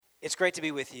It's great to be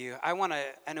with you. I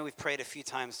know we've prayed a few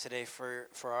times today for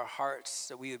our hearts,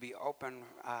 that we would be open.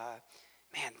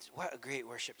 Man, what a great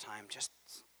worship time.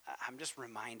 I'm just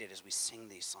reminded as we sing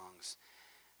these songs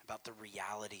about the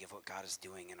reality of what God is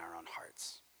doing in our own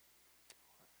hearts.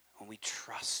 When we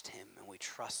trust him and we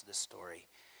trust this story.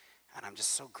 And I'm just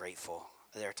so grateful.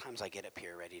 There are times I get up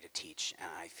here ready to teach and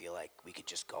I feel like we could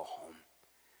just go home.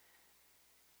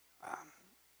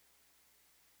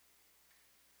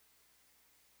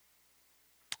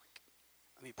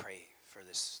 Let me pray for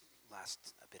this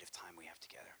last bit of time we have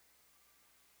together.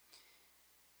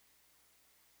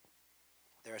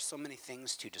 There are so many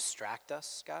things to distract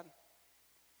us, God.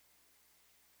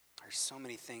 There are so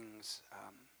many things that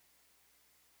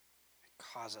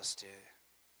cause us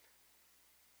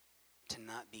to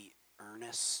not be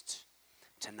earnest,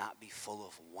 to not be full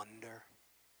of wonder,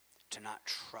 to not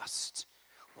trust,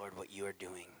 Lord, what you are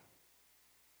doing.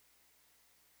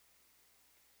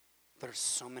 There are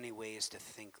so many ways to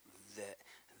think that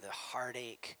the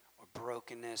heartache or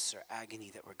brokenness or agony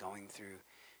that we're going through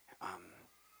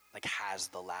has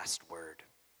the last word.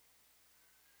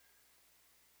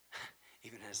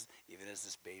 Even as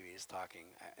this baby is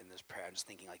talking in this prayer, I'm just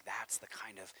thinking that's the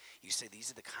kind of, you say these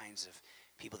are the kinds of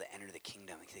people that enter the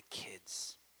kingdom, like the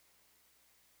kids.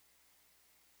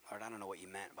 Lord, I don't know what you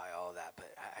meant by all of that,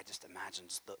 but I just imagine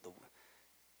just the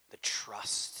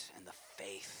trust and the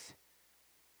faith,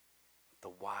 the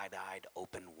wide-eyed,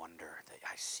 open wonder that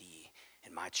I see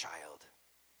in my child,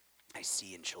 I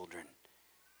see in children.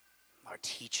 Lord,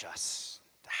 teach us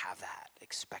to have that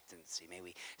expectancy. May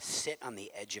we sit on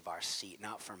the edge of our seat,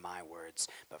 not for my words,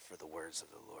 but for the words of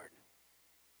the Lord.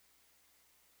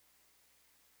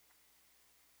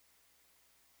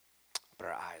 Open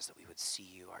our eyes that we would see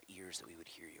you, our ears that we would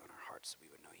hear you, and our hearts that we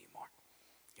would know you more.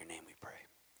 In your name we pray.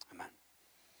 Amen.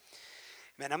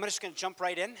 Amen. I'm just going to jump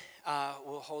right in.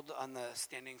 We'll hold on the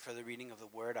standing for the reading of the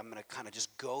word. I'm going to kind of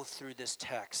just go through this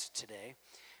text today.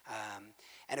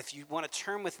 And if you want to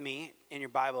turn with me in your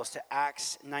Bibles to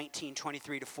Acts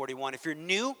 19:23-41. If you're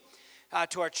new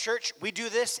to our church, we do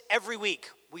this every week.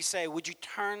 We say, would you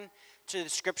turn to the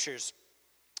scriptures?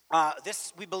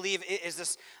 This, we believe, is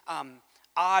this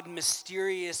odd,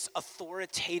 mysterious,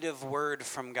 authoritative word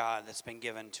from God that's been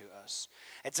given to us.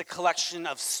 It's a collection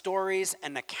of stories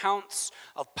and accounts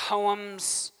of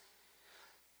poems,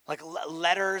 like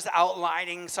letters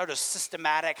outlining sort of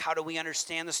systematic, how do we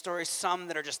understand the story? Some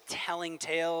that are just telling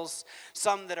tales,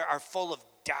 some that are full of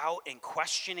doubt and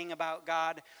questioning about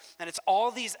God. And it's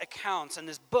all these accounts in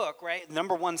this book, right? The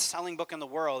number one selling book in the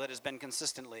world that has been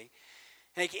consistently.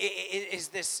 Like, it is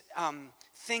this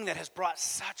thing that has brought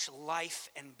such life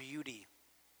and beauty,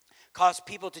 caused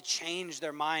people to change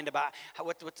their mind about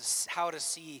how to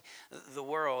see the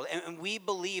world. And we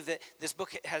believe that this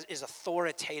book is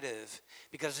authoritative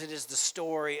because it is the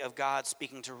story of God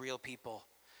speaking to real people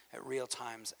at real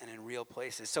times and in real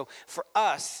places. So for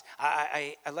us,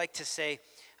 I like to say,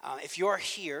 if you're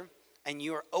here and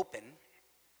you're open,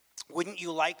 wouldn't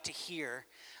you like to hear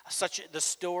the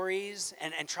stories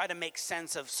and try to make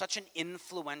sense of such an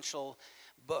influential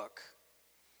book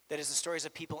that is the stories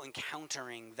of people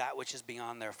encountering that which is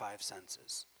beyond their five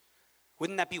senses?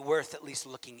 Wouldn't that be worth at least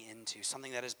looking into,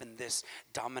 something that has been this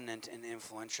dominant and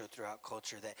influential throughout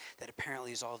culture that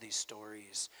apparently is all these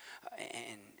stories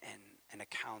and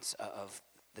accounts of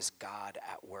this God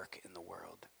at work in the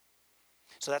world?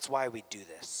 So that's why we do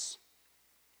this.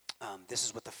 This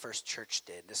is what the first church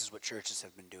did. This is what churches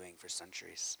have been doing for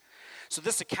centuries. So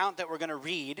this account that we're going to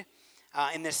read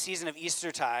in this season of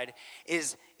Eastertide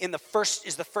is the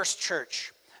first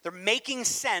church. They're making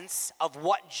sense of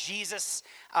what Jesus'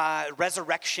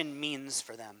 resurrection means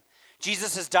for them.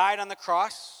 Jesus has died on the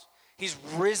cross. He's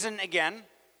risen again.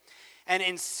 And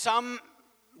in some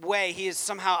way, he is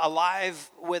somehow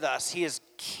alive with us. He is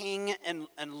King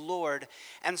and Lord.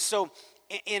 And so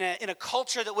in a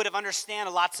culture that would have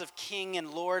understood lots of king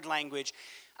and lord language,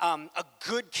 a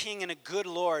good king and a good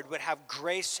lord would have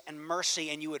grace and mercy,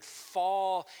 and you would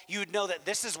know that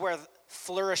this is where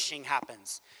flourishing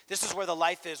happens. This is where the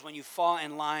life is when you fall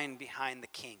in line behind the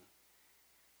king.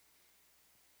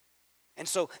 And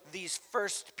so these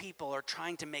first people are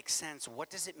trying to make sense. What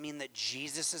does it mean that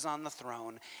Jesus is on the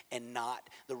throne and not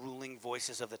the ruling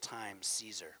voices of the time,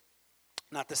 Caesar?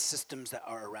 Not the systems that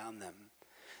are around them.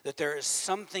 that there is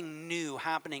something new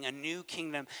happening, a new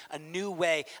kingdom, a new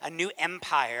way, a new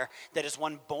empire that is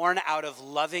one born out of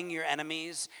loving your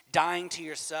enemies, dying to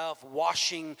yourself,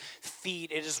 washing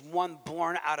feet. It is one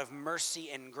born out of mercy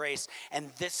and grace. And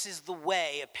this is the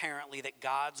way, apparently, that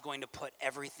God's going to put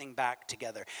everything back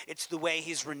together. It's the way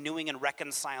he's renewing and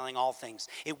reconciling all things.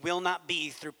 It will not be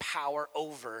through power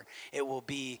over. It will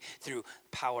be through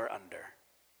power under.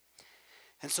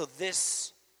 And so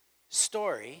this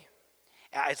story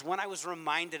is one I was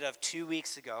reminded of 2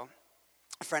 weeks ago.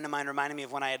 A friend of mine reminded me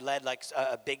of when I had led like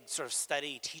a big sort of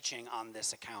study teaching on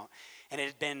this account. And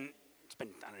it's been, I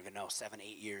don't even know, 7-8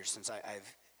 years since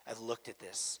I've looked at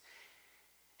this.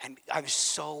 And I'm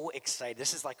so excited.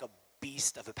 This is like a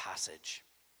beast of a passage.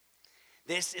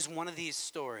 This is one of these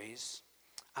stories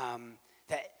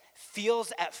that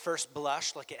feels at first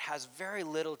blush like it has very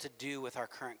little to do with our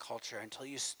current culture until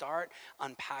you start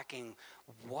unpacking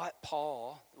what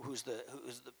Paul, who's the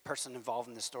person involved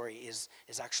in the story, is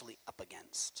actually up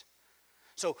against.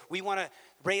 So we want to,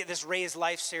 this Raised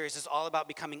Life series is all about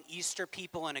becoming Easter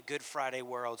people in a Good Friday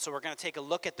world. So we're going to take a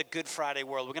look at the Good Friday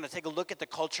world. We're going to take a look at the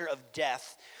culture of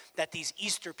death that these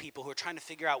Easter people who are trying to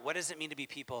figure out what does it mean to be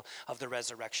people of the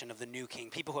resurrection, of the new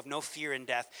king, people who have no fear in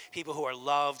death, people who are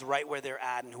loved right where they're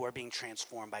at and who are being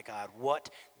transformed by God. What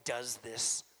does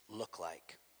this look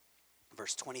like?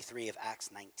 Verse 23 of Acts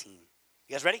 19.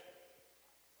 You guys ready?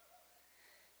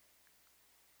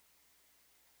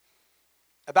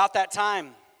 About that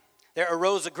time, there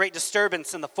arose a great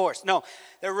disturbance in the force. No,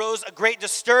 there arose a great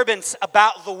disturbance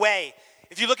about the way.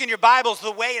 If you look in your Bibles,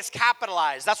 the way is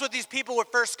capitalized. That's what these people were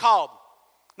first called.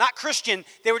 Not Christian,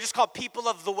 they were just called people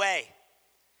of the way.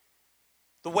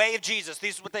 The way of Jesus.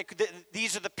 These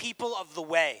are the people of the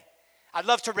way. I'd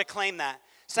love to reclaim that.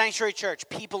 Sanctuary Church,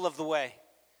 people of the way.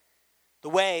 The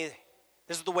way.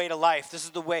 This is the way to life. This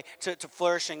is the way to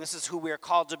flourishing. This is who we are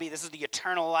called to be. This is the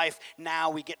eternal life now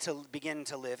we get to begin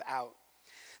to live out.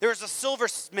 There was a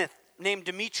silversmith named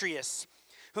Demetrius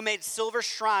who made silver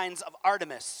shrines of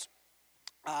Artemis.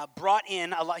 He brought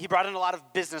in a lot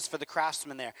of business for the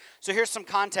craftsmen there. So here's some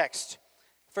context.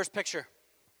 First picture.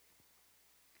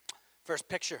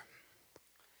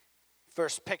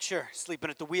 Sleeping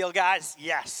at the wheel, guys?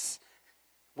 Yes.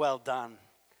 Well done.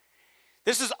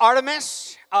 This is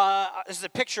Artemis. This is a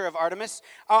picture of Artemis.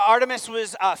 Artemis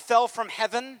fell from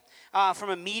heaven from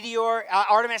a meteor.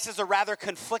 Artemis is a rather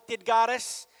conflicted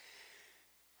goddess.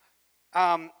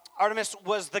 Artemis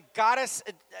was the goddess,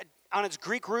 on its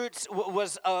Greek roots,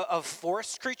 was of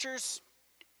forest creatures.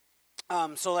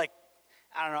 So like,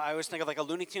 I don't know, I always think of like a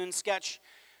Looney Tunes sketch.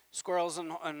 Squirrels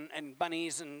and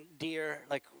bunnies and deer,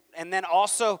 and then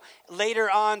also later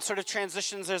on sort of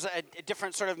transitions, there's a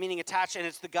different sort of meaning attached, and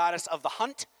it's the goddess of the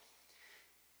hunt.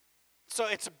 So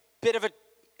it's a bit of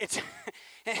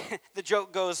the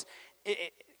joke goes,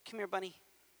 come here, bunny,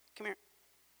 come here,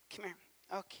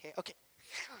 okay. All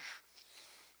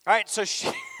right, so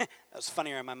that was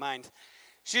funnier in my mind.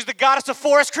 She's the goddess of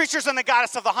forest creatures and the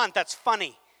goddess of the hunt. That's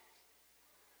funny.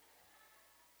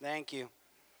 Thank you.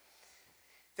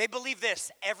 They believe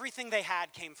this, everything they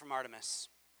had came from Artemis.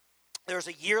 There was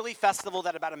a yearly festival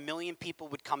that about 1 million people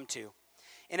would come to.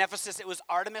 In Ephesus,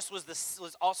 Artemis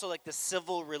was also like the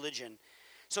civil religion.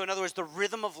 So in other words, the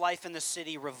rhythm of life in the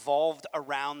city revolved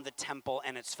around the temple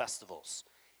and its festivals.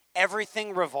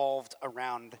 Everything revolved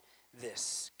around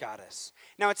this goddess.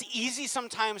 Now, it's easy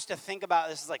sometimes to think about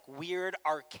this as like weird,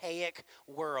 archaic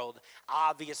world.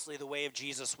 Obviously, the way of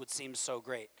Jesus would seem so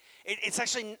great. It's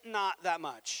actually not that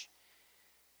much.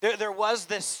 There was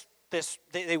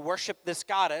they worshiped this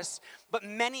goddess, but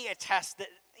many attest that,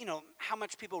 how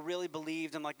much people really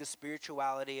believed in like the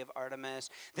spirituality of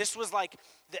Artemis. This was like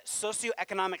the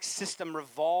socioeconomic system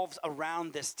revolved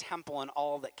around this temple and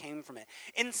all that came from it.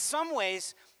 In some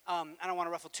ways, I don't want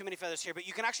to ruffle too many feathers here, but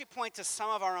you can actually point to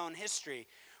some of our own history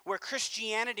where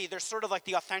Christianity, there's sort of like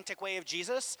the authentic way of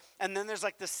Jesus, and then there's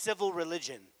like the civil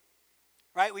religion,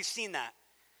 right? We've seen that.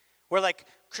 Where like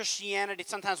Christianity,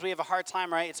 sometimes we have a hard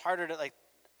time, right? It's harder to like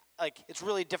it's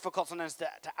really difficult sometimes to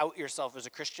out yourself as a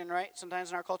Christian, right?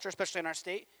 Sometimes in our culture, especially in our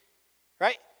state,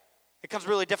 right? It becomes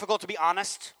really difficult to be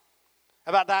honest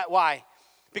about that. Why?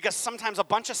 Because sometimes a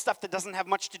bunch of stuff that doesn't have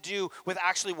much to do with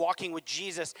actually walking with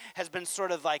Jesus has been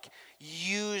sort of like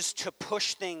used to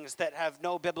push things that have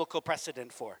no biblical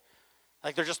precedent for.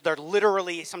 Like they're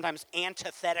literally sometimes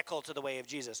antithetical to the way of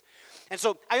Jesus. And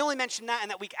so I only mention that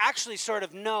and that we actually sort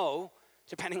of know,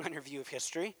 depending on your view of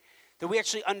history, that we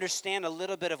actually understand a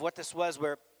little bit of what this was,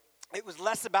 where it was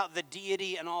less about the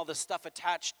deity and all the stuff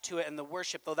attached to it and the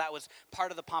worship, though that was part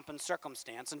of the pomp and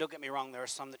circumstance. And don't get me wrong, there are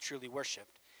some that truly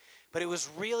worshiped. But it was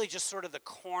really just sort of the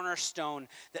cornerstone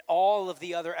that all of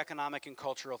the other economic and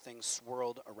cultural things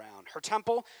swirled around. Her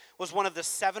temple was one of the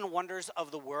 7 wonders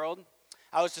of the world.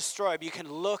 I was destroyed, but you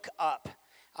can look up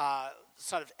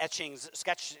sort of etchings,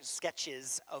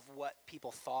 sketches of what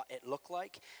people thought it looked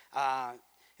like.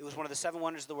 It was one of the 7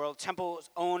 wonders of the world. Temple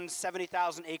owned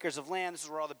 70,000 acres of land. This is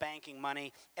where all the banking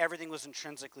money, everything was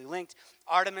intrinsically linked.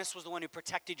 Artemis was the one who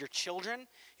protected your children.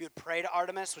 You would pray to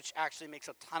Artemis, which actually makes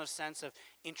a ton of sense of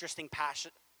interesting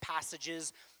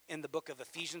passages in the book of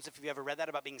Ephesians, if you've ever read that,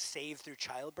 about being saved through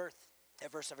childbirth.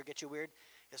 That verse ever get you weird?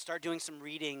 You'll start doing some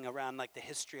reading around like the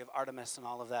history of Artemis and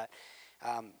all of that.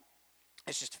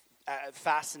 It's just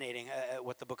fascinating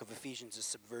what the book of Ephesians is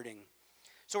subverting.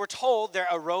 So we're told there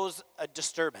arose a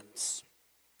disturbance.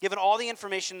 Given all the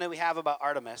information that we have about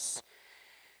Artemis,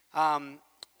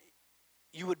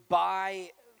 you could buy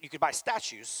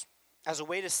statues as a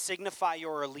way to signify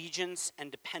your allegiance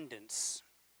and dependence.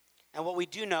 And what we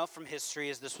do know from history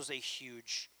is this was a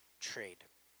huge trade.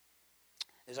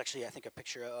 There's actually, I think, a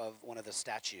picture of one of the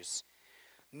statues.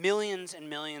 Millions and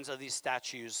millions of these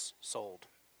statues sold.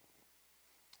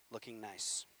 Looking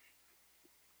nice.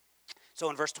 So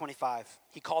in verse 25,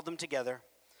 he called them together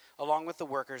along with the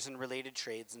workers in related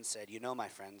trades and said, "You know, my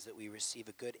friends, that we receive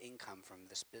a good income from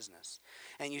this business.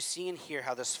 And you see and hear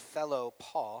how this fellow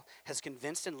Paul has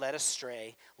convinced and led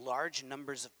astray large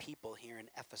numbers of people here in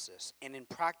Ephesus and in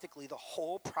practically the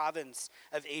whole province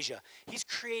of Asia." He's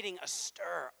creating a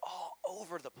stir all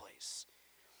over the place.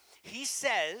 He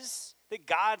says that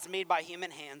gods made by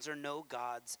human hands are no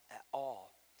gods at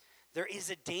all. There is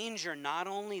a danger not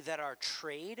only that our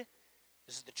trade,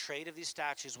 this is the trade of these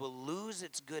statues, will lose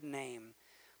its good name,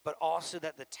 but also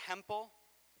that the temple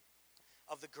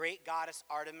of the great goddess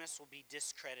Artemis will be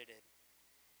discredited.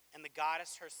 And the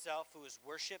goddess herself, who is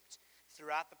worshipped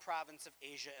throughout the province of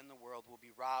Asia and the world, will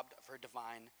be robbed of her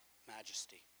divine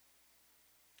majesty.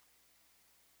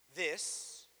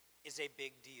 This is a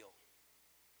big deal.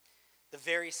 The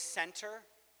very center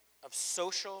of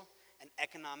social and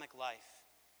economic life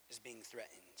is being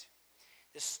threatened.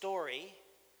 This story,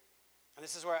 and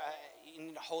this is where you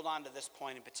need to hold on to this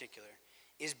point in particular,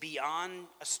 is beyond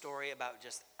a story about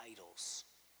just idols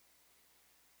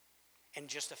and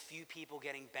just a few people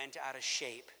getting bent out of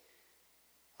shape,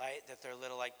 right? That they're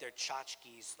little, like their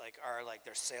tchotchkes,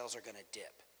 their sales are going to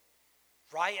dip.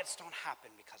 Riots don't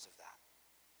happen because of that.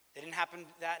 They didn't happen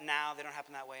that now, they don't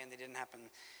happen that way, and they didn't happen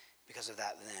because of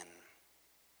that then.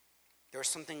 There was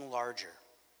something larger.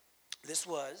 This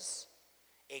was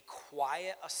a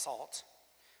quiet assault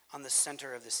on the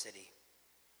center of the city.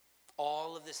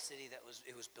 All of the city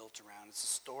it was built around. It's a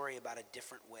story about a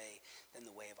different way than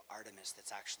the way of Artemis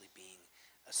that's actually being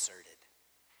asserted.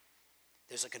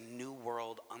 There's like a new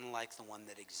world unlike the one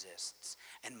that exists.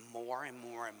 And more and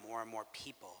more and more and more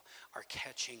people are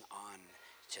catching on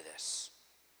to this.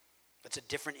 It's a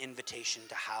different invitation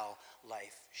to how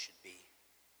life should be.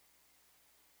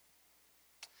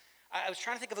 I was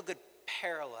trying to think of a good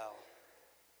parallel.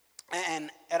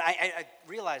 And I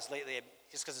realized lately,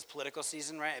 just because it's political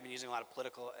season, right? I've been using a lot of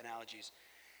political analogies.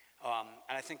 And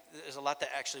I think there's a lot that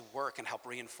actually work and help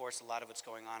reinforce a lot of what's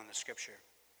going on in the scripture.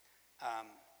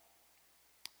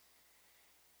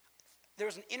 There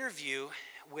was an interview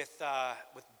with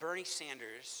Bernie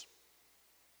Sanders,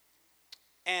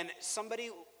 and somebody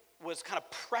was kind of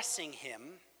pressing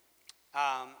him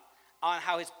on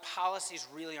how his policies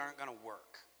really aren't going to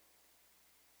work.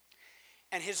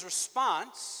 And his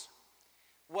response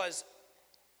was,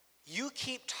 "You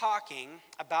keep talking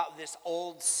about this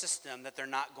old system that they're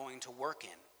not going to work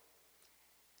in.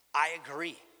 I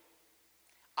agree.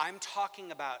 I'm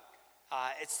talking about,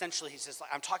 essentially, he says,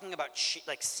 I'm talking about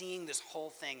seeing this whole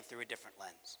thing through a different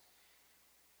lens."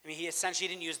 I mean, he essentially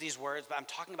didn't use these words, but I'm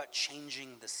talking about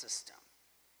changing the system.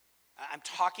 I'm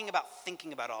talking about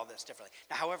thinking about all this differently.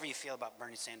 Now, however you feel about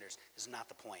Bernie Sanders is not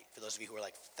the point. For those of you who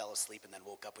fell asleep and then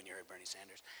woke up when you heard Bernie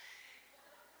Sanders.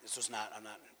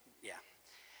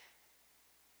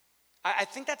 I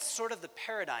think that's sort of the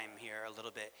paradigm here a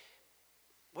little bit.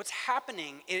 What's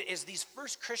happening is these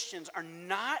first Christians are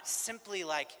not simply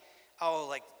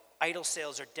idol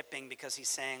sales are dipping because he's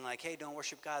saying hey, don't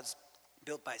worship gods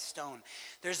built by stone.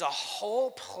 There's a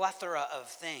whole plethora of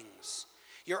things.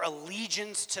 Your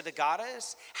allegiance to the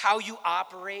goddess, how you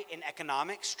operate in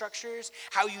economic structures,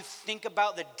 how you think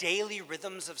about the daily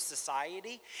rhythms of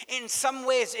society. In some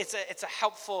ways, it's a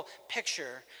helpful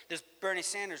picture, this Bernie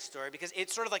Sanders story, because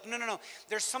it's sort of no.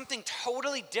 There's something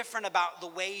totally different about the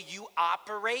way you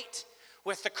operate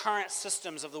with the current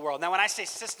systems of the world. Now, when I say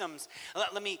systems,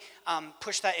 let me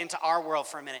push that into our world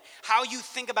for a minute. How you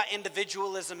think about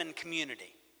individualism and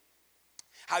community.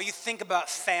 how you think about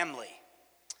family,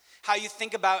 how you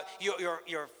think about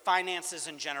your finances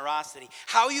and generosity,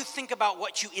 how you think about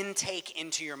what you intake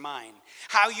into your mind,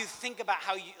 how you think about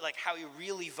how you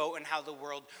really vote and how the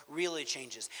world really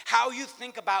changes, how you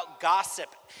think about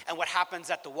gossip and what happens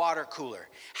at the water cooler,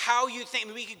 how you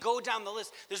think, we could go down the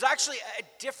list. There's actually a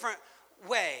different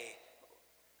way.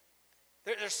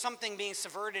 There's something being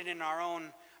subverted in our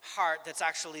own heart that's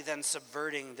actually then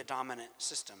subverting the dominant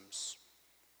systems.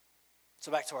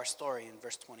 So back to our story in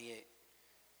verse 28.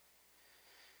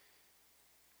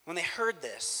 When they heard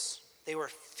this, they were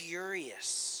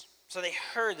furious. So they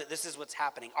heard that this is what's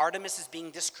happening. Artemis is being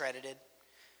discredited.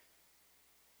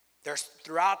 There's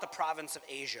throughout the province of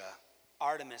Asia,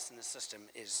 Artemis in the system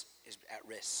is at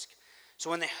risk. So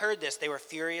when they heard this, they were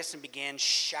furious and began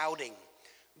shouting,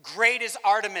 "Great is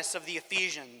Artemis of the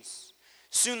Ephesians."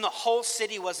 Soon the whole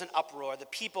city was in uproar. The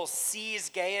people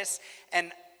seized Gaius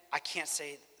and I can't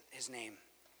say his name.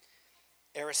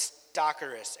 I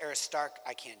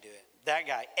can't do it. That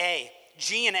guy,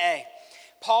 G and A.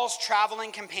 Paul's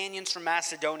traveling companions from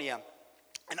Macedonia,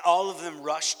 and all of them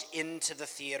rushed into the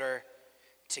theater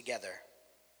together.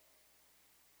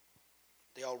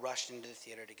 They all rushed into the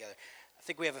theater together. I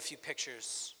think we have a few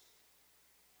pictures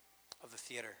of the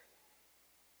theater.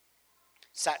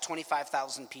 Sat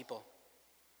 25,000 people.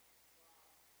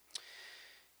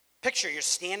 Picture, you're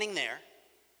standing there.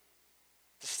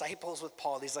 Disciples with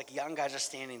Paul, these young guys are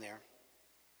standing there.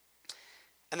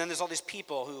 And then there's all these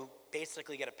people who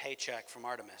basically get a paycheck from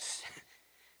Artemis.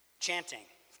 Chanting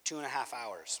for 2.5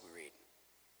 hours, we read.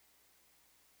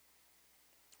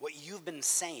 What you've been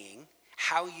saying,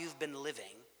 how you've been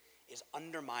living, is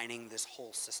undermining this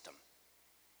whole system.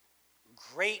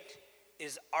 Great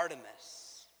is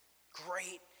Artemis.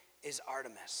 Great is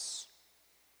Artemis.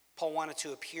 Paul wanted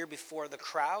to appear before the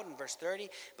crowd in verse 30,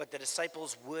 but the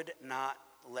disciples would not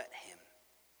let him.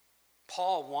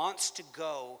 Paul wants to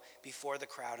go before the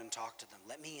crowd and talk to them.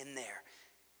 Let me in there.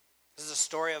 This is a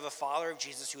story of a follower of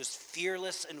Jesus who is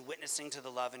fearless in witnessing to the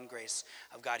love and grace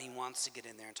of God. He wants to get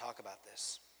in there and talk about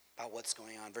this, about what's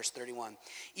going on. Verse 31,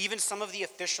 even some of the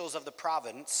officials of the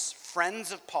province,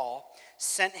 friends of Paul,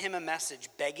 sent him a message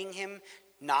begging him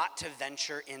not to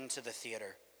venture into the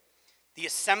theater. The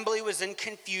assembly was in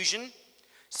confusion.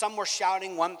 Some were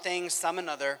shouting one thing, some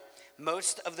another.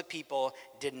 Most of the people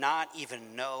did not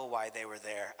even know why they were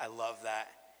there. I love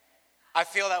that. I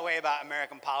feel that way about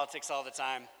American politics all the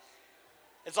time.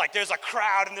 It's like there's a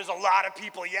crowd and there's a lot of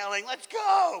people yelling, "Let's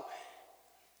go!"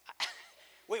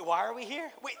 Wait, why are we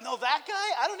here? Wait, no, that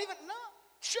guy? I don't even know.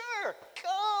 Sure,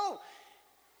 go!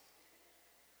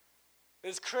 It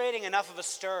was creating enough of a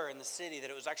stir in the city that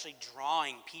it was actually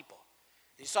drawing people.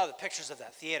 You saw the pictures of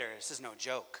that theater. This is no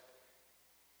joke.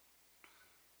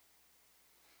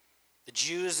 The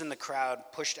Jews in the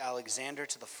crowd pushed Alexander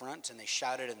to the front and they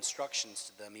shouted instructions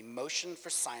to them. He motioned for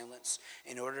silence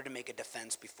in order to make a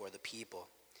defense before the people.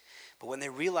 But when they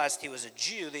realized he was a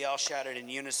Jew, they all shouted in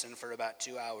unison for about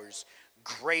 2 hours,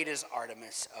 "Great is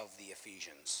Artemis of the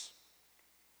Ephesians."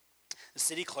 The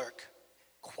city clerk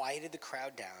quieted the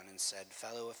crowd down and said,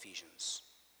 "Fellow Ephesians,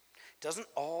 doesn't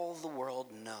all the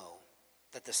world know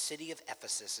that the city of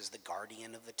Ephesus is the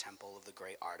guardian of the temple of the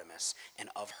great Artemis and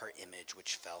of her image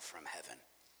which fell from heaven?"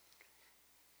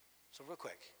 So real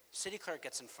quick, city clerk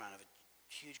gets in front of a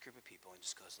huge group of people and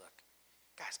just goes, "Look,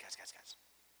 guys.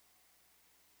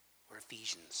 We're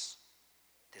Ephesians.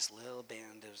 This little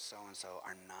band of so-and-so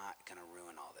are not going to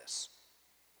ruin all this.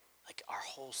 Our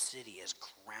whole city is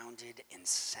grounded and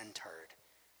centered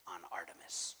on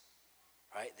Artemis."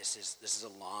 Right? This is a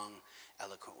long,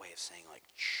 eloquent way of saying,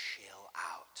 chill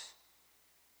out.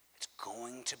 It's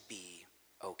going to be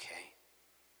okay.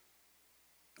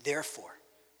 Therefore,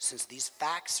 since these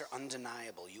facts are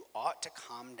undeniable, you ought to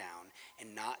calm down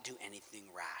and not do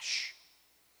anything rash.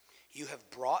 You have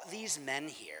brought these men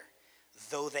here,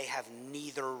 though they have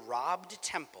neither robbed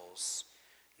temples,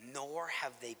 nor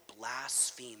have they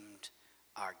blasphemed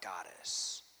our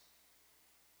goddess.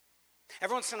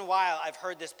 Every once in a while, I've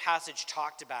heard this passage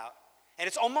talked about, and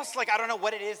it's almost like, I don't know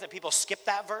what it is that people skip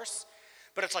that verse,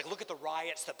 but it's look at the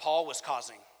riots that Paul was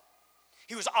causing.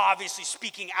 He was obviously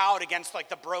speaking out against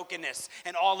the brokenness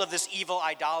and all of this evil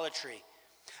idolatry.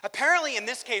 Apparently, in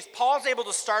this case, Paul's able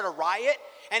to start a riot,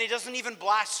 and he doesn't even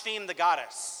blaspheme the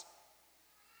goddess.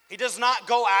 He does not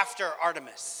go after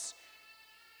Artemis.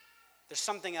 There's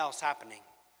something else happening.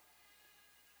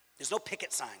 There's no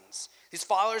picket signs. These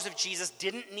followers of Jesus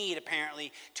didn't need,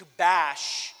 apparently, to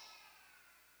bash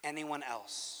anyone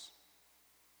else.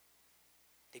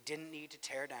 They didn't need to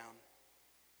tear down.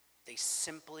 They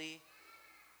simply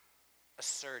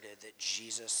asserted that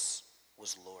Jesus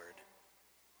was Lord.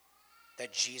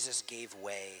 that Jesus gave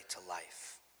way to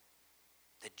life,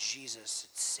 that Jesus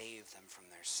had saved them from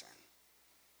their sin,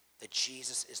 that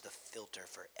Jesus is the filter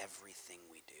for everything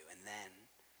we do. And then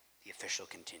the official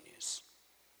continues.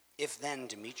 If then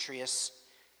Demetrius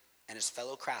and his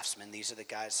fellow craftsmen, these are the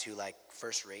guys who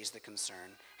first raised the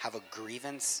concern, have a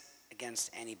grievance against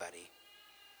anybody,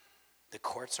 the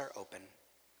courts are open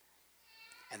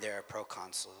and there are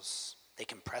proconsuls. They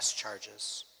can press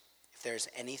charges. If there's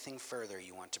anything further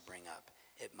you want to bring up,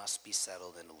 it must be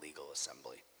settled in a legal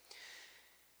assembly.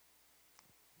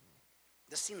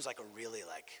 This seems like a really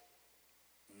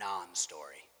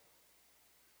non-story.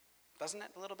 Doesn't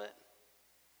it a little bit?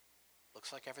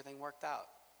 Looks like everything worked out.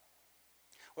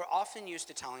 We're often used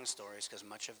to telling stories because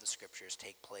much of the scriptures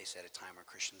take place at a time where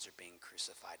Christians are being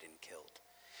crucified and killed.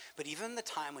 But even the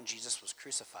time when Jesus was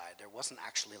crucified, there wasn't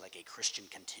actually a Christian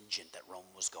contingent that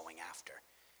Rome was going after.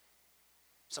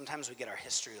 Sometimes we get our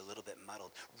history a little bit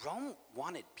muddled. Rome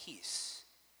wanted peace.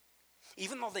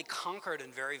 Even though they conquered in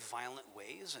very violent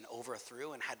ways and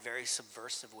overthrew and had very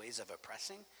subversive ways of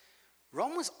oppressing,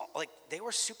 Rome was they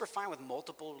were super fine with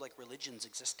multiple religions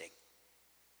existing.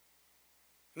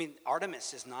 I mean,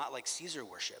 Artemis is not like Caesar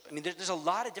worship. I mean, there's a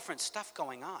lot of different stuff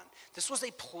going on. This was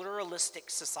a pluralistic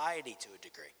society to a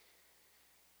degree.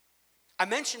 I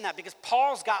mention that because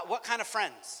Paul's got what kind of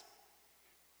friends?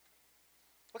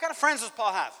 What kind of friends does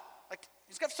Paul have?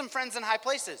 He's got some friends in high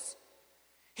places.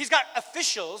 He's got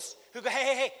officials who go,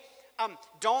 hey,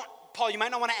 don't, Paul, you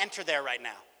might not want to enter there right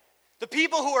now. The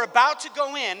people who are about to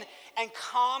go in and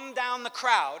calm down the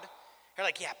crowd are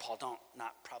like, yeah, Paul,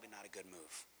 probably not a good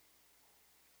move.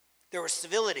 There was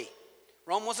civility.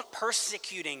 Rome wasn't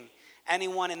persecuting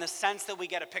anyone in the sense that we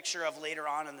get a picture of later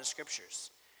on in the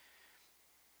scriptures.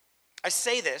 I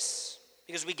say this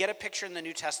because we get a picture in the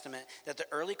New Testament that the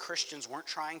early Christians weren't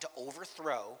trying to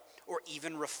overthrow or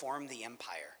even reform the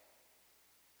empire.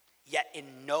 Yet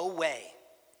in no way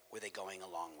were they going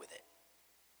along with it.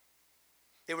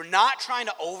 They were not trying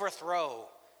to overthrow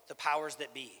the powers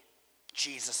that be.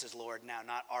 Jesus is Lord now,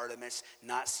 not Artemis,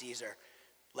 not Caesar.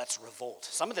 Let's revolt.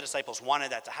 Some of the disciples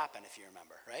wanted that to happen, if you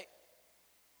remember, right?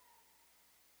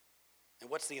 And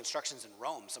what's the instructions in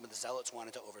Rome? Some of the zealots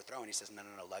wanted to overthrow, and he says, no,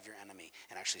 love your enemy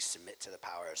and actually submit to the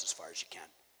powers as far as you can.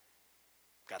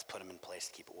 God's put them in place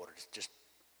to keep order. Just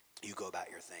you go about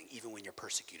your thing, even when you're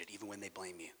persecuted, even when they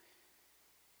blame you.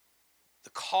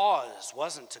 The cause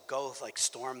wasn't to go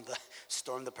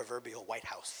storm the proverbial White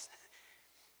House,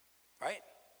 right?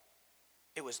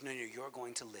 It was, no, you're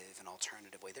going to live an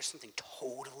alternative way. There's something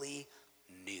totally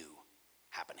new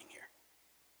happening here.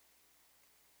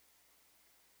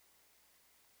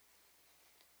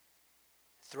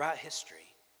 Throughout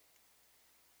history,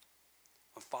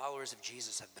 when followers of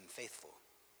Jesus have been faithful,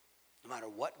 no matter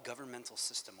what governmental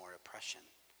system or oppression,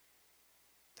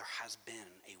 there has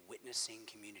been a witnessing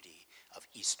community of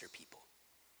Easter people.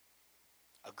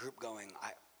 A group going,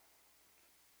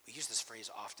 we use this phrase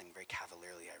often very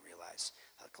cavalierly, I realize.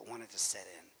 I wanted to set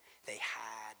in. They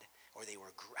had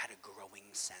a growing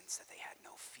sense that they had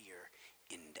no fear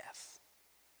in death.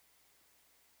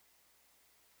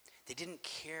 They didn't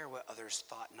care what others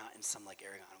thought, not in some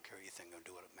arrogant, I don't care what you think, I'm going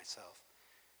to do it myself.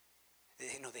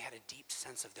 They had a deep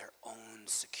sense of their own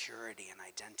security and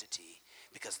identity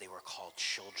because they were called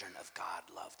children of God,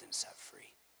 loved and set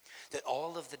free. That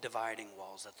all of the dividing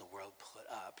walls that the world put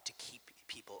up to keep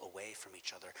people away from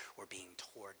each other were being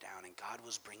torn down. And God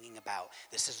was bringing about,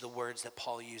 this is the words that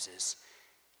Paul uses,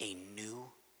 a new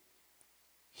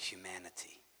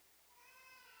humanity.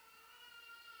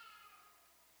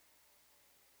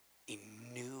 A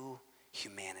new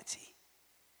humanity.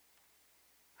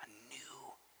 A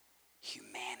new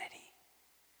humanity.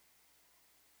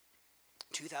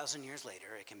 2,000 years later,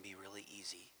 it can be really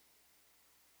easy.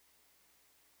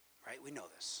 Right? We know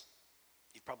this.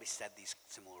 You've probably said these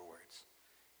similar words.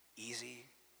 Easy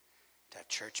to have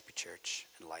church be church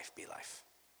and life be life.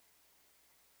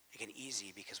 Again,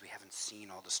 easy because we haven't seen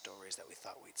all the stories that we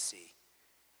thought we'd see.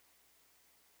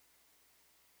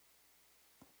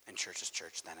 And church is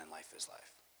church then, and life is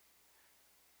life.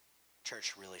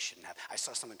 Church really shouldn't have. I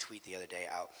saw someone tweet the other day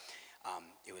out.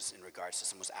 It was in regards to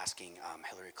someone was asking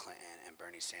Hillary Clinton and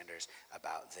Bernie Sanders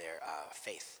about their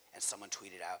faith. And someone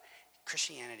tweeted out,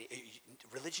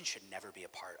 religion should never be a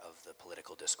part of the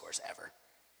political discourse ever.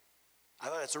 I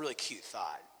thought that's a really cute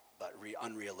thought, but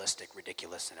unrealistic,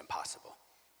 ridiculous, and impossible.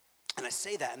 And I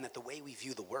say that in that the way we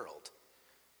view the world,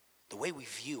 the way we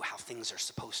view how things are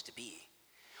supposed to be,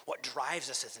 what drives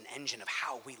us as an engine of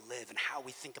how we live and how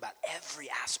we think about every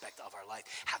aspect of our life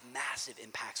have massive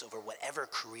impacts over whatever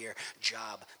career,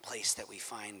 job, place that we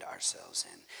find ourselves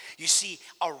in. You see,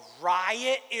 a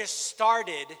riot is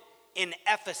started in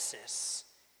Ephesus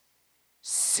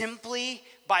simply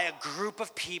by a group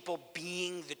of people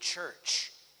being the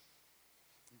church,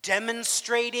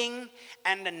 demonstrating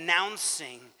and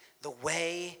announcing the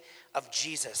way of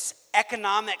Jesus.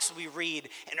 Economics, we read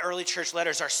in early church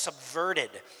letters, are subverted.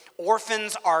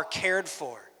 Orphans are cared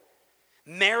for.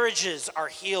 Marriages are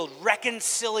healed.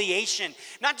 Reconciliation,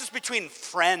 not just between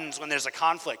friends when there's a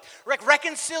conflict,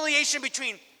 reconciliation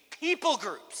between people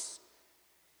groups.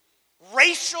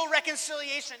 Racial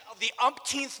reconciliation of the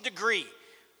umpteenth degree.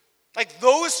 Like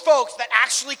those folks that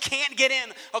actually can't get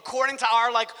in according to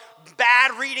our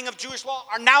bad reading of Jewish law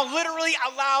are now literally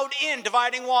allowed in,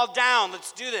 dividing wall down.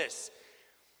 Let's do this.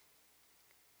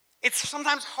 It's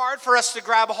sometimes hard for us to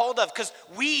grab a hold of because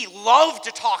we love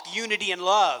to talk unity and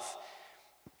love.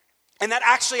 And that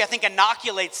actually, I think,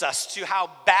 inoculates us to how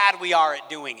bad we are at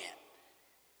doing it.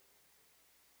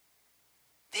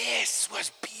 This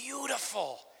was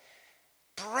beautiful.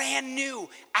 Brand new,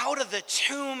 out of the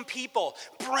tomb people,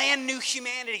 brand new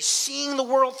humanity, seeing the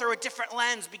world through a different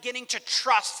lens, beginning to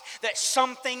trust that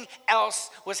something else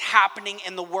was happening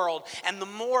in the world. And the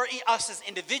more us as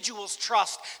individuals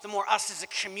trust, the more us as a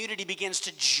community begins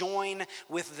to join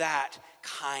with that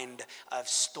kind of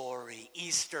story.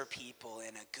 Easter people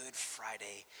in a Good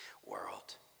Friday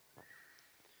world.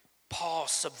 Paul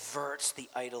subverts the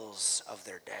idols of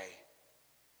their day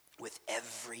with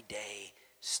everyday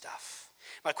stuff.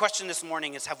 My question this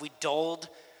morning is, have we dulled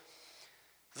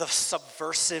the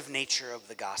subversive nature of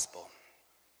the gospel?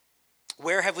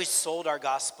 Where have we sold our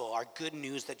gospel, our good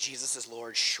news that Jesus is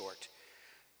Lord, short?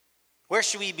 Where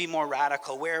should we be more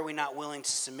radical? Where are we not willing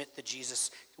to submit to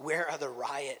Jesus? Where are the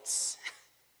riots?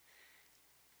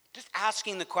 Just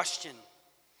asking the question.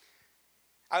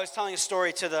 I was telling a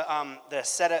story to the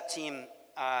setup team.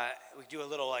 We do a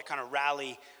little kind of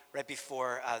rally right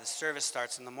before the service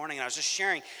starts in the morning. And I was just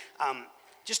sharing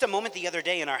just a moment the other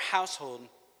day in our household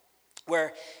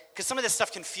where, because some of this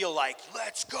stuff can feel like,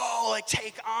 let's go,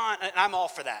 take on. And I'm all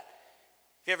for that.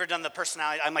 Have you ever done the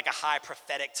personality? I'm like a high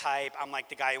prophetic type. I'm like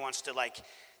the guy who wants to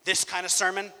this kind of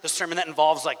sermon, the sermon that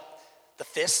involves the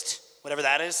fist, whatever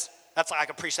that is. That's I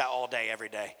could preach that all day, every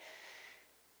day.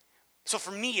 So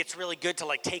for me, it's really good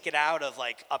to take it out of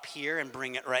up here and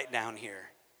bring it right down here.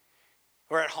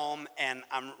 We're at home, and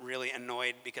I'm really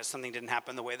annoyed because something didn't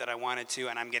happen the way that I wanted to,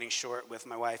 and I'm getting short with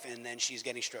my wife, and then she's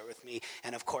getting short with me.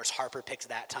 And, of course, Harper picks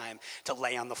that time to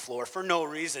lay on the floor for no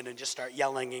reason and just start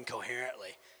yelling incoherently.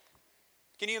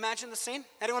 Can you imagine the scene?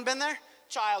 Anyone been there?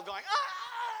 Child going,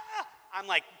 ah! I'm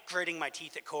gritting my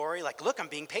teeth at Corey, look, I'm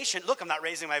being patient. Look, I'm not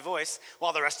raising my voice,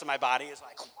 while the rest of my body is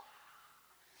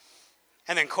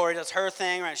And then Corey does her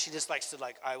thing, right? She just likes to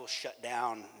I will shut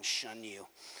down and shun you.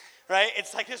 Right?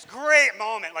 It's this great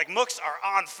moment. Mooks are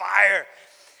on fire.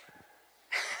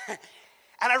 And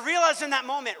I realized in that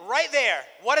moment, right there,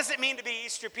 what does it mean to be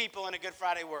Easter people in a Good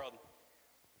Friday world?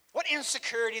 What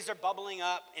insecurities are bubbling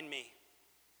up in me?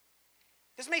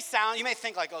 This may sound, you may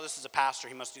think oh, this is a pastor,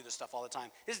 he must do this stuff all the time.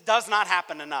 This does not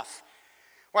happen enough.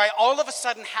 Where I all of a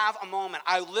sudden have a moment,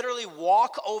 I literally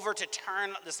walk over to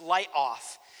turn this light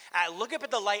off. And I look up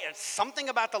at the light, and something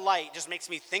about the light just makes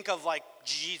me think of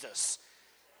Jesus.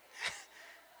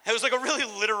 It was a really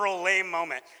literal, lame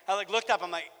moment. I looked up,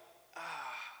 I'm God,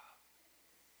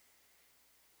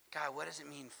 what does it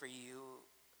mean for you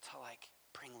to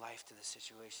bring life to this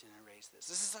situation and raise this?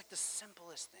 This is the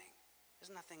simplest thing.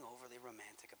 There's nothing overly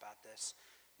romantic about this.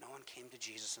 No one came to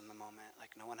Jesus in the moment.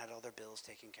 No one had all their bills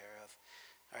taken care of.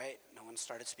 All right? No one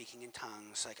started speaking in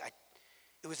tongues.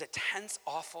 It was a tense,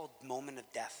 awful moment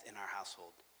of death in our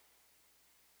household.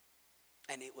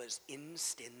 And it was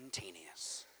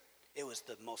instantaneous. It was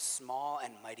the most small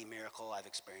and mighty miracle I've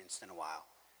experienced in a while.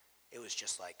 It was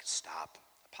just stop,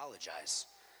 apologize.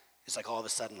 It's all of a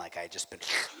sudden I just been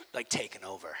taken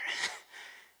over.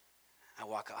 I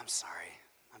walk up, I'm sorry,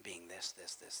 I'm being this.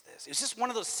 It was just one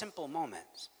of those simple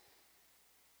moments.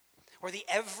 Or the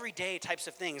everyday types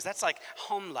of things, that's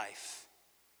home life.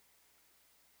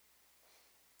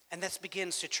 And that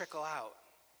begins to trickle out.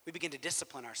 We begin to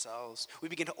discipline ourselves. We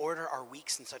begin to order our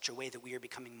weeks in such a way that we are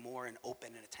becoming more and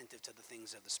open and attentive to the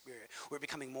things of the Spirit. We're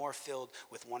becoming more filled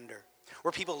with wonder.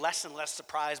 We're people less and less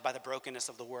surprised by the brokenness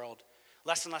of the world.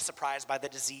 Less and less surprised by the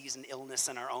disease and illness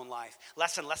in our own life.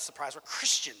 Less and less surprised. We're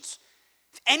Christians.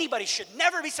 If anybody should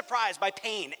never be surprised by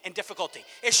pain and difficulty,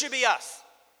 it should be us.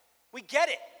 We get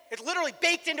it. It's literally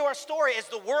baked into our story. As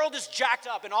the world is jacked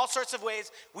up in all sorts of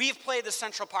ways, we've played the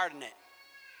central part in it.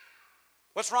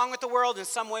 What's wrong with the world? In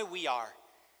some way, we are.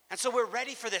 And so we're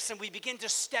ready for this, and we begin to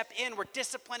step in. We're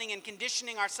disciplining and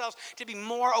conditioning ourselves to be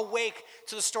more awake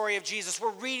to the story of Jesus.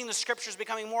 We're reading the scriptures,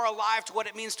 becoming more alive to what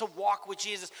it means to walk with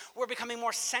Jesus. We're becoming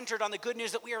more centered on the good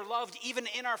news that we are loved even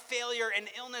in our failure and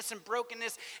illness and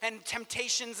brokenness and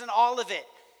temptations and all of it.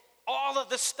 All of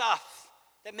the stuff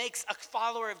that makes a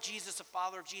follower of Jesus,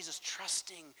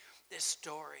 trusting this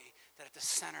story that at the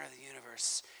center of the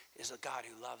universe is a God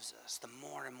who loves us. The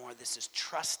more and more this is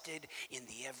trusted in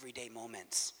the everyday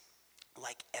moments,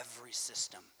 like every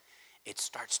system, it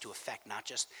starts to affect not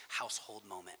just household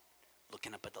moment,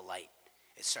 looking up at the light.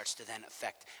 It starts to then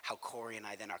affect how Corey and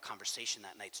I then, our conversation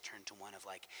that night's turned to one of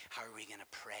like, how are we going to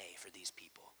pray for these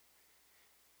people?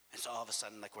 And so all of a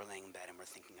sudden, like we're laying in bed and we're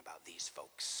thinking about these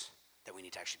folks that we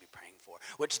need to actually be praying for,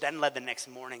 which then led the next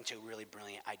morning to really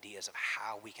brilliant ideas of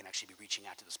how we can actually be reaching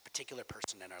out to this particular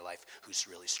person in our life who's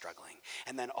really struggling.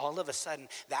 And then all of a sudden,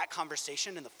 that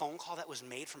conversation and the phone call that was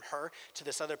made from her to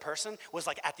this other person was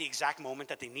like at the exact moment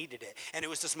that they needed it. And it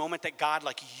was this moment that God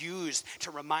like used to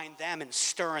remind them and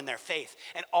stir in their faith.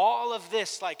 And all of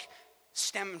this like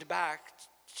stemmed back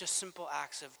to just simple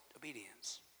acts of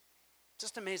obedience.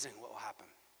 Just amazing what will happen.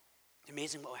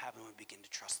 Amazing what will happen when we begin to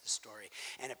trust the story.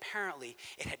 And apparently,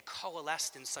 it had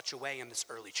coalesced in such a way in this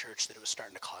early church that it was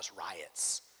starting to cause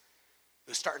riots.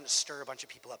 It was starting to stir a bunch of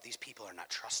people up. These people are not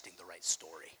trusting the right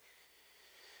story.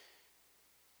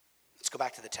 Let's go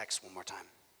back to the text one more time.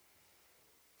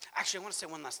 Actually, I want to say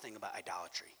one last thing about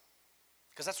idolatry,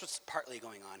 because that's what's partly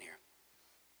going on here.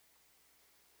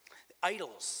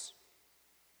 Idols.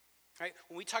 Right?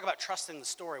 When we talk about trusting the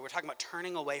story, we're talking about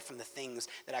turning away from the things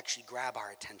that actually grab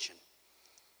our attention.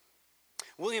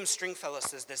 William Stringfellow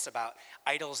says this about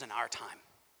idols in our time.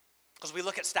 Because we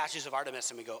look at statues of Artemis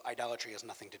and we go, idolatry has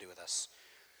nothing to do with us.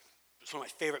 It's one of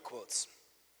my favorite quotes.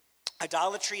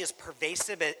 Idolatry is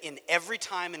pervasive in every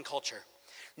time and culture.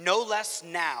 No less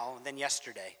now than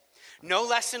yesterday. No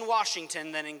less in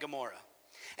Washington than in Gomorrah.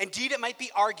 Indeed, it might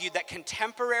be argued that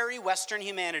contemporary Western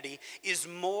humanity is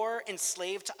more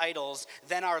enslaved to idols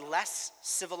than our less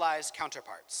civilized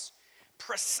counterparts,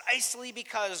 precisely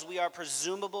because we are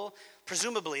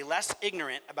presumably less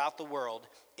ignorant about the world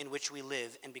in which we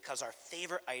live, and because our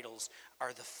favorite idols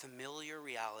are the familiar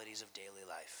realities of daily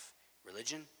life.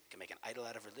 Religion, you can make an idol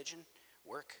out of religion,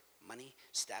 work, money,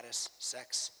 status,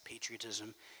 sex,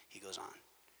 patriotism, he goes on.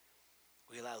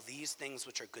 We allow these things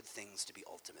which are good things to be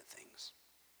ultimate things.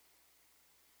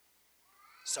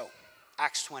 So,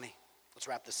 Acts 20, let's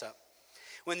wrap this up.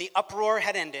 When the uproar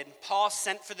had ended, Paul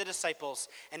sent for the disciples,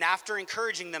 and after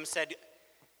encouraging them said,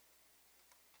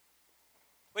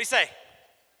 what do you say?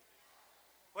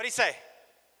 What do you say?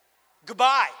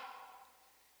 Goodbye.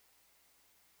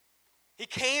 He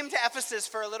came to Ephesus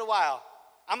for a little while.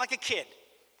 I'm like a kid.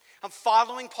 I'm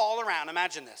following Paul around.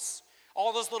 Imagine this.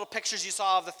 All those little pictures you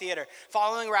saw of the theater.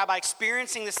 Following a rabbi,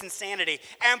 experiencing this insanity.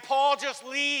 And Paul just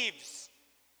leaves.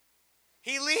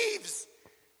 He leaves.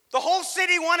 The whole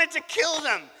city wanted to kill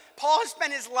them. Paul has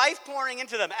spent his life pouring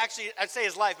into them. Actually, I'd say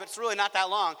his life, but it's really not that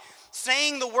long.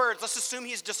 Saying the words, let's assume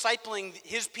he's discipling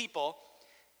his people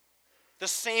the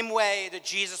same way that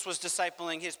Jesus was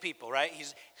discipling his people, right?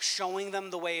 He's showing them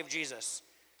the way of Jesus.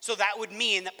 So that would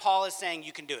mean that Paul is saying,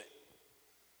 you can do it.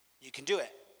 You can do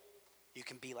it. You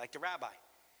can be like the rabbi.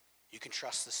 You can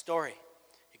trust the story.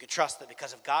 You can trust that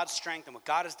because of God's strength and what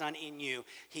God has done in you,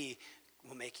 he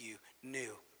will make you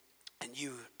new. And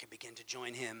you can begin to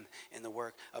join him in the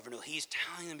work of renewal. He's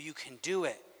telling them you can do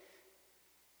it.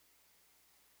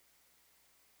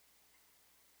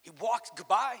 He walked,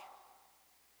 goodbye.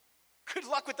 Good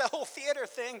luck with that whole theater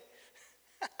thing.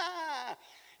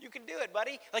 You can do it,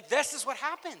 buddy. Like, this is what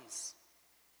happens.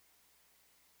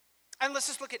 And let's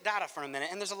just look at data for a minute.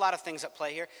 And there's a lot of things at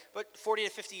play here. But 40 to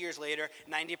 50 years later,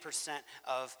 90%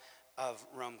 of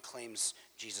Rome claims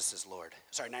Jesus is Lord.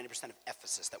 Sorry, 90% of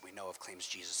Ephesus that we know of claims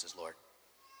Jesus is Lord.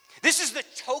 This is the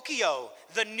Tokyo,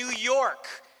 the New York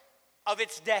of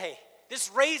its day.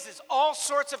 This raises all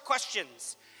sorts of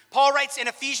questions. Paul writes in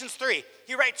Ephesians 3,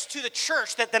 he writes to the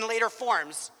church that then later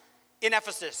forms in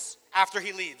Ephesus after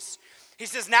he leaves. He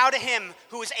says, now to him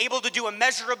who is able to do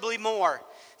immeasurably more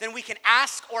than we can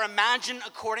ask or imagine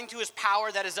according to his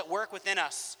power that is at work within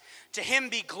us. To him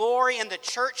be glory in the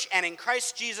church and in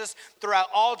Christ Jesus throughout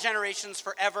all generations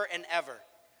forever and ever.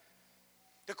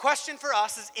 The question for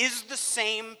us is the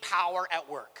same power at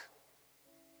work?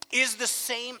 Is the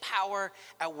same power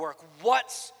at work?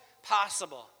 What's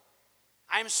possible?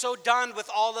 I'm so done with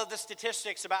all of the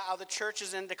statistics about how the church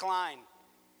is in decline.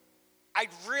 I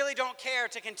really don't care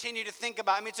to continue to think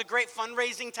about, it's a great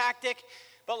fundraising tactic,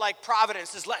 but like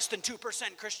Providence is less than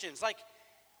 2% Christians. Like,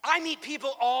 I meet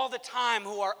people all the time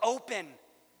who are open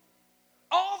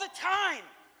all the time.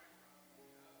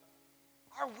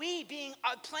 Are we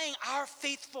playing our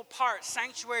faithful part,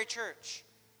 Sanctuary Church,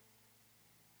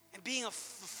 and being a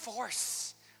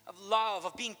force of love,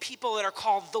 of being people that are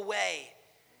called the way,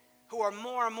 who are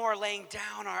more and more laying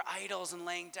down our idols and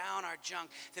laying down our junk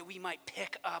that we might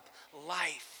pick up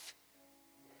life?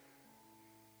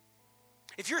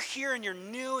 If you're here and you're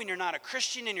new and you're not a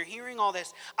Christian and you're hearing all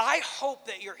this, I hope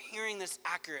that you're hearing this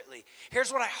accurately.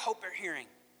 Here's what I hope you're hearing.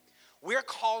 We're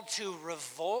called to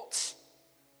revolt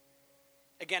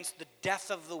against the death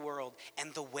of the world,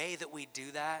 and the way that we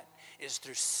do that is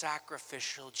through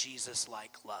sacrificial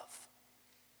Jesus-like love.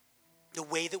 The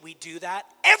way that we do that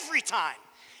every time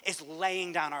is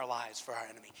laying down our lives for our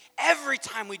enemy. Every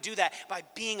time we do that by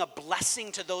being a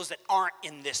blessing to those that aren't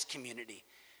in this community.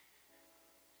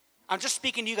 I'm just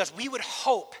speaking to you guys. We would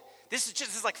hope, this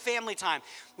is like family time.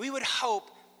 We would hope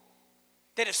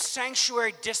that if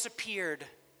Sanctuary disappeared,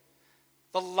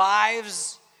 the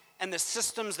lives and the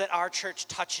systems that our church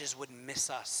touches would miss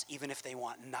us, even if they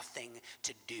want nothing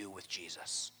to do with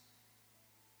Jesus.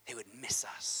 They would miss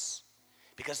us.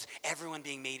 Because everyone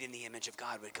being made in the image of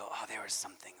God would go, oh, there was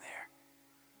something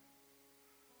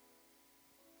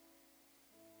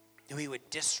there. We would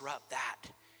disrupt that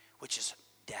which is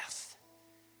death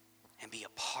and be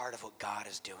a part of what God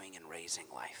is doing in raising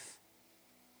life.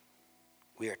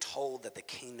 We are told that the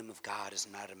kingdom of God is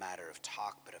not a matter of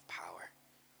talk, but of power.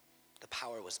 The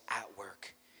power was at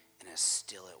work and is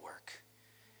still at work.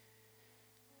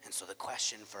 And so the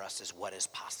question for us is, what is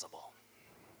possible?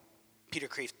 Peter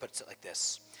Kreeft puts it like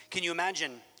this. Can you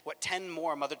imagine what 10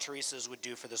 more Mother Teresas would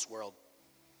do for this world?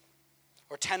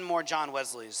 Or 10 more John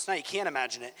Wesleys? No, you can't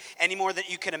imagine it. Any more than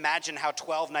you can imagine how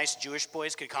 12 nice Jewish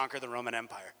boys could conquer the Roman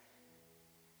Empire.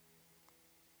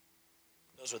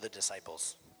 Those were the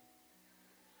disciples.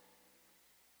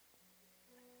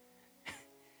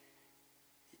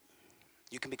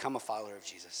 You can become a follower of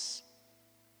Jesus.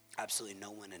 Absolutely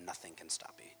no one and nothing can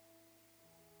stop you.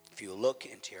 If you look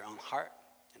into your own heart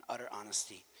in utter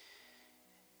honesty,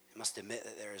 you must admit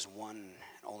that there is one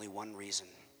and only one reason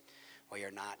why you're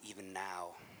not even now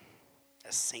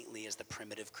as saintly as the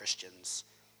primitive Christians.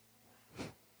 And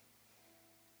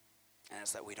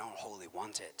it's that we don't wholly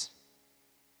want it.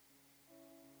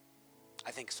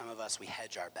 I think some of us, we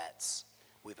hedge our bets.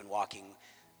 We've been walking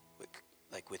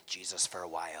with Jesus for a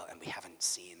while, and we haven't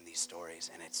seen these stories,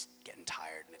 and it's getting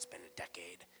tired, and it's been a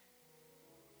decade.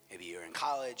 Maybe you're in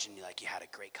college, and you had a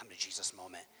great come to Jesus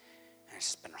moment, and it's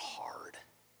just been hard.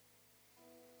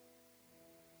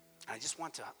 And I just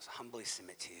want to humbly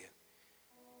submit to you,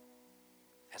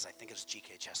 as I think it was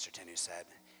G.K. Chesterton who said,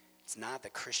 it's not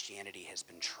that Christianity has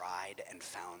been tried and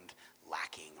found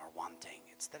lacking or wanting.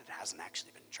 It's that it hasn't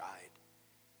actually been tried.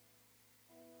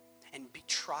 And be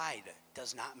tried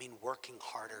does not mean working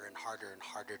harder and harder and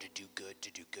harder to do good,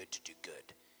 to do good, to do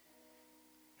good.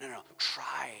 No.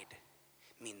 Tried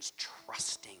means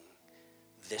trusting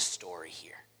this story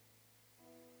here.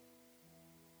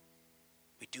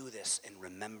 We do this in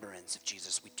remembrance of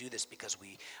Jesus. We do this because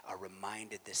we are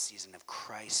reminded this season of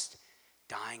Christ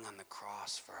dying on the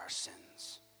cross for our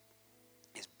sins,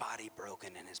 his body broken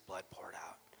and his blood poured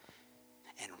out,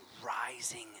 and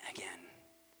rising again,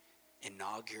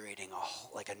 inaugurating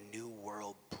a new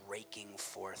world breaking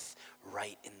forth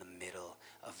right in the middle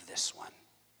of this one.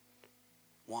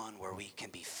 One where we can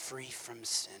be free from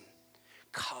sin,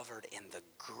 covered in the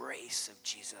grace of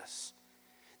Jesus.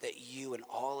 That you and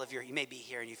all of you may be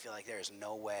here and you feel like there is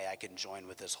no way I can join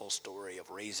with this whole story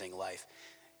of raising life.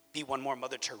 Be one more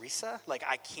Mother Teresa?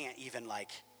 I can't even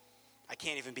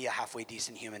be a halfway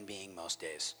decent human being most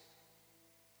days.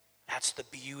 That's the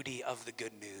beauty of the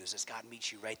good news, is God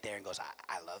meets you right there and goes,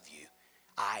 I love you.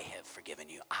 I have forgiven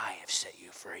you. I have set you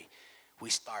free. We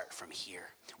start from here.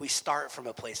 We start from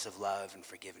a place of love and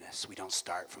forgiveness. We don't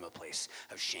start from a place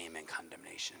of shame and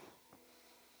condemnation.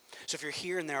 So if you're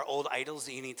here and there are old idols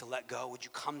that you need to let go, would you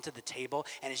come to the table,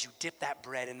 and as you dip that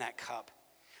bread in that cup,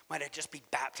 might it just be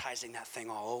baptizing that thing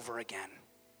all over again?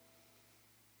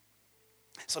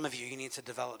 Some of you need to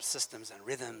develop systems and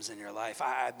rhythms in your life.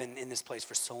 I've been in this place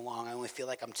for so long, I only feel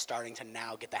like I'm starting to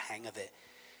now get the hang of it.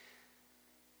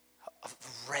 Of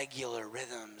regular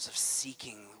rhythms of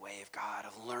seeking the way of God,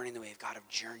 of learning the way of God, of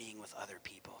journeying with other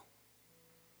people.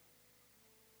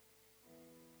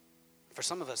 For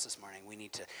some of us this morning, we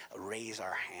need to raise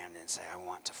our hand and say, I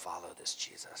want to follow this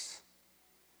Jesus.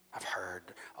 I've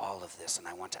heard all of this, and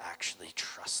I want to actually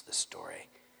trust this story.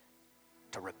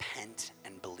 To repent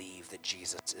and believe that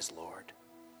Jesus is Lord.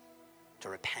 To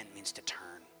repent means to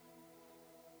turn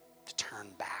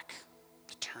back,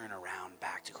 to turn around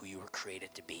back to who you were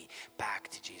created to be, back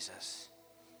to Jesus.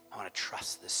 I want to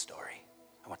trust this story.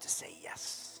 I want to say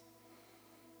yes.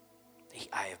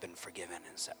 I have been forgiven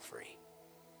and set free.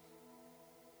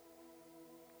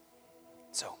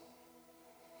 So,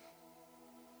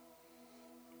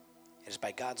 it is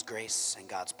by God's grace and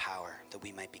God's power that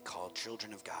we might be called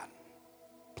children of God,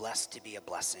 blessed to be a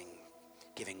blessing,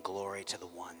 giving glory to the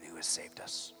one who has saved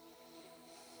us.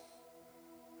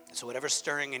 So whatever's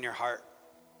stirring in your heart,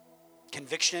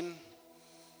 conviction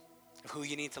of who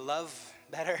you need to love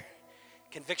better,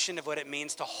 conviction of what it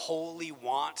means to wholly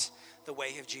want the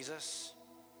way of Jesus.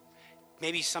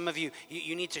 Maybe some of you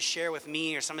need to share with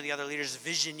me or some of the other leaders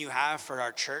vision you have for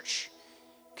our church,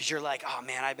 because you're like, oh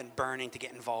man, I've been burning to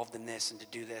get involved in this and to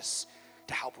do this,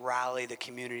 to help rally the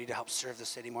community, to help serve the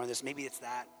city more. Maybe it's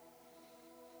that.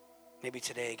 Maybe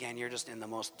today, again, you're just in the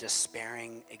most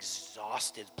despairing,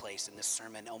 exhausted place, and this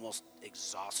sermon almost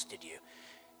exhausted you.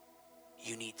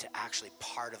 You need to actually,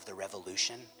 part of the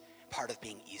revolution, part of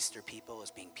being Easter people is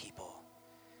being people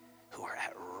who are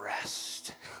at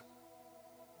rest.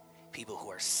 People who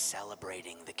are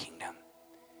celebrating the kingdom.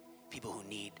 People who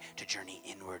need to journey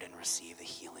inward and receive the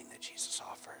healing that Jesus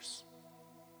offers.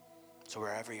 So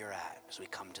wherever you're at, as we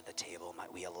come to the table,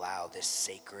 might we allow this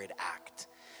sacred act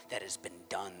that has been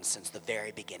done since the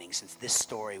very beginning, since this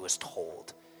story was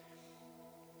told.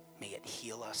 May it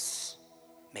heal us.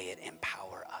 May it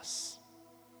empower us.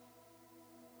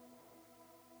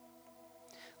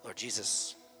 Lord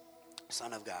Jesus,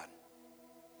 Son of God,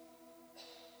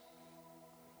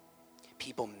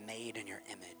 people made in your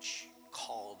image,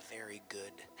 called very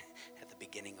good at the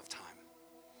beginning of time,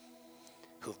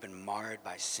 who have been marred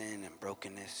by sin and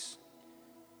brokenness,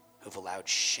 who've allowed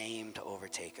shame to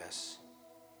overtake us.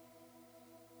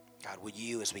 God, would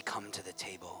you, as we come to the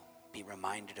table, be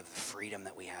reminded of the freedom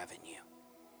that we have in you.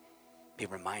 Be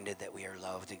reminded that we are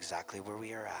loved exactly where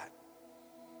we are at.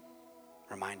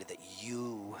 Reminded that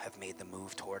you have made the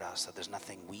move toward us, that there's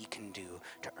nothing we can do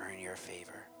to earn your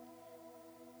favor.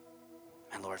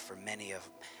 And Lord, for many of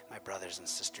my brothers and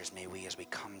sisters, may we, as we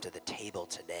come to the table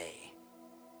today,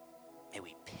 may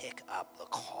we pick up the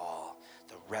call,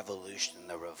 the revolution,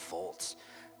 the revolt.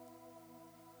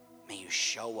 May you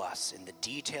show us in the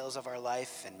details of our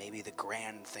life and maybe the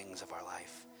grand things of our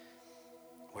life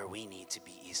where we need to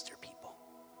be Easter people.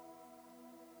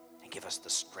 And give us the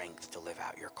strength to live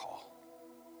out your call.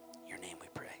 In your name we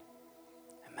pray.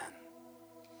 Amen.